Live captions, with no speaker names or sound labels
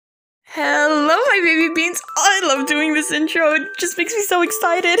Hello, my baby beans. I love doing this intro. It just makes me so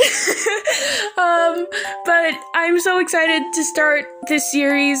excited. But I'm so excited to start this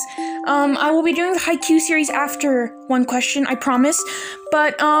series. I will be doing the Haikyuu series after one question, I promise.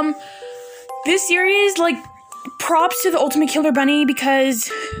 But, this series, props to the Ultimate Killer Bunny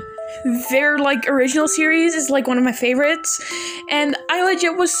because their, original series is, one of my favorites. And I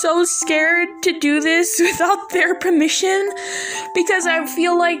legit was so scared to do this without their permission because I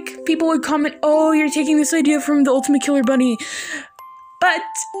feel like people would comment, oh, you're taking this idea from the Ultimate Killer Bunny. But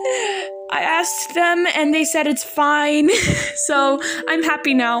I asked them and they said it's fine. So I'm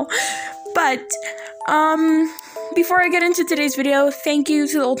happy now. But, before I get into today's video, thank you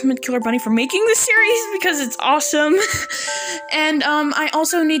to the Ultimate Killer Bunny for making this series because it's awesome. And I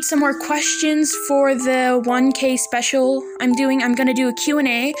also need some more questions for the 1K special I'm doing. I'm gonna do a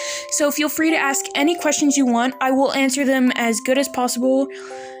Q&A, so feel free to ask any questions you want. I will answer them as good as possible,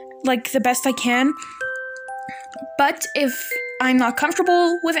 the best I can. But if I'm not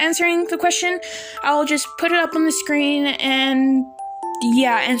comfortable with answering the question, I'll just put it up on the screen and,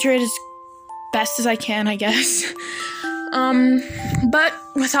 yeah, answer it as best as I can, I guess. But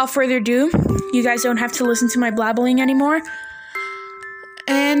without further ado, you guys don't have to listen to my blabbling anymore.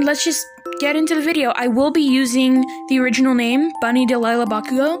 And let's just get into the video. I will be using the original name, Bunny Delilah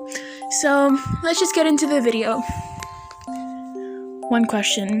Bakugo. So let's just get into the video. One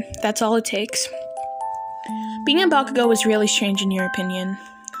question, that's all it takes. Being a Bakugo was really strange in your opinion.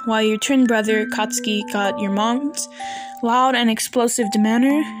 While your twin brother, Katsuki, got your mom's loud and explosive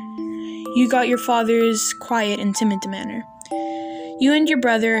demeanor, you got your father's quiet and timid demeanor. You and your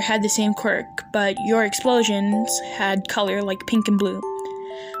brother had the same quirk, but your explosions had color like pink and blue.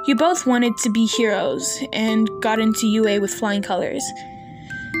 You both wanted to be heroes and got into UA with flying colors.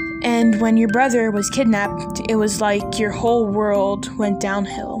 And when your brother was kidnapped, it was like your whole world went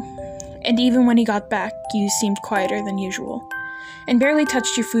downhill. And even when he got back, you seemed quieter than usual, and barely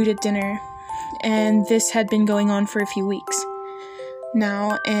touched your food at dinner, and this had been going on for a few weeks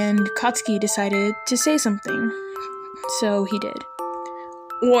now, and Katsuki decided to say something, so he did.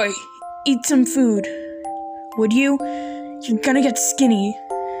 Oi, eat some food, would you? You're gonna get skinny,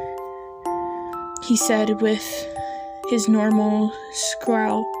 he said with his normal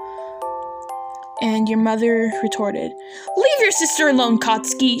scowl. And your mother retorted, leave your sister alone,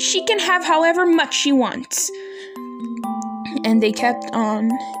 Katsuki. She can have however much she wants. And they kept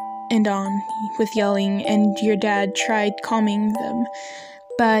on and on with yelling, and your dad tried calming them.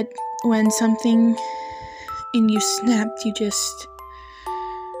 But when something in you snapped, you just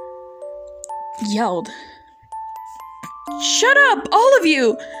yelled. Shut up, all of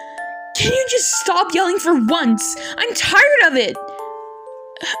you! Can you just stop yelling for once? I'm tired of it!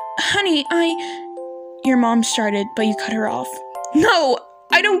 Honey, Your mom started, but you cut her off. No,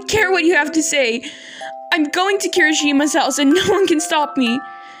 I don't care what you have to say. I'm going to Kirishima's house and no one can stop me.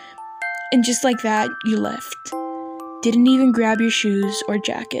 And just like that, you left. Didn't even grab your shoes or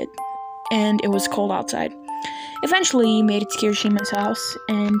jacket. And it was cold outside. Eventually, you made it to Kirishima's house,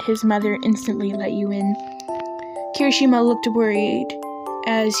 and his mother instantly let you in. Kirishima looked worried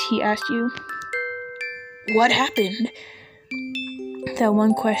as he asked you, what happened? That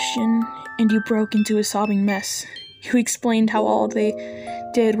one question, and you broke into a sobbing mess. You explained how all they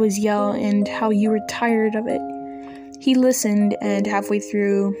did was yell and how you were tired of it. He listened, and halfway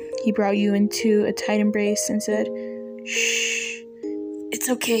through, he brought you into a tight embrace and said, shh, it's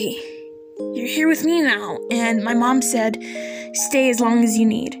okay. You're here with me now, and my mom said, stay as long as you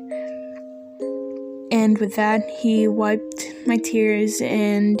need. And with that, he wiped my tears,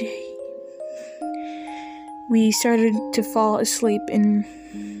 and we started to fall asleep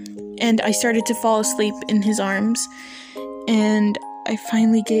I started to fall asleep in his arms, and I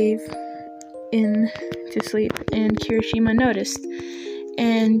finally gave in to sleep, and Kirishima noticed,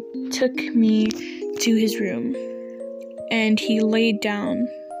 and took me to his room, and he laid down,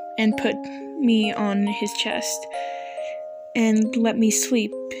 and put me on his chest, and let me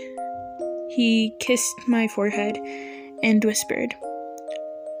sleep. He kissed my forehead, and whispered,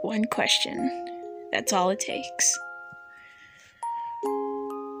 one question, that's all it takes.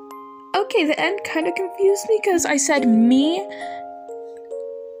 Okay, the end kind of confused me because I said me.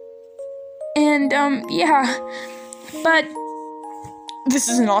 And, yeah. But this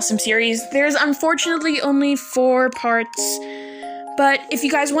is an awesome series. There's unfortunately only 4 parts. But if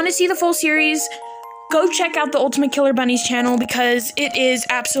you guys want to see the full series, go check out the Ultimate Killer Bunny's channel because it is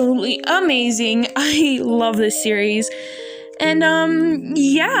absolutely amazing. I love this series. And,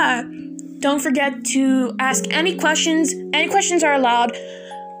 yeah. Don't forget to ask any questions. Any questions are allowed.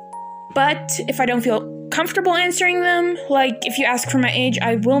 But if I don't feel comfortable answering them. Like, if you ask for my age,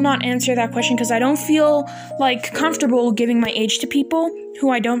 I will not answer that question because I don't feel like comfortable giving my age to people who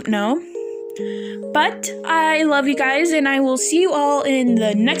I don't know. But I love you guys, and I will see you all in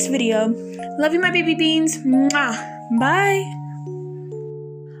the next video. Love you, my baby beans. Mwah. Bye.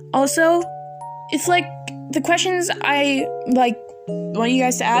 Also, it's like the questions I want you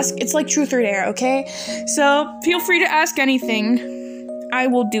guys to ask, it's like truth or dare, okay? So feel free to ask anything. I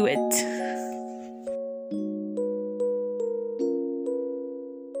will do it.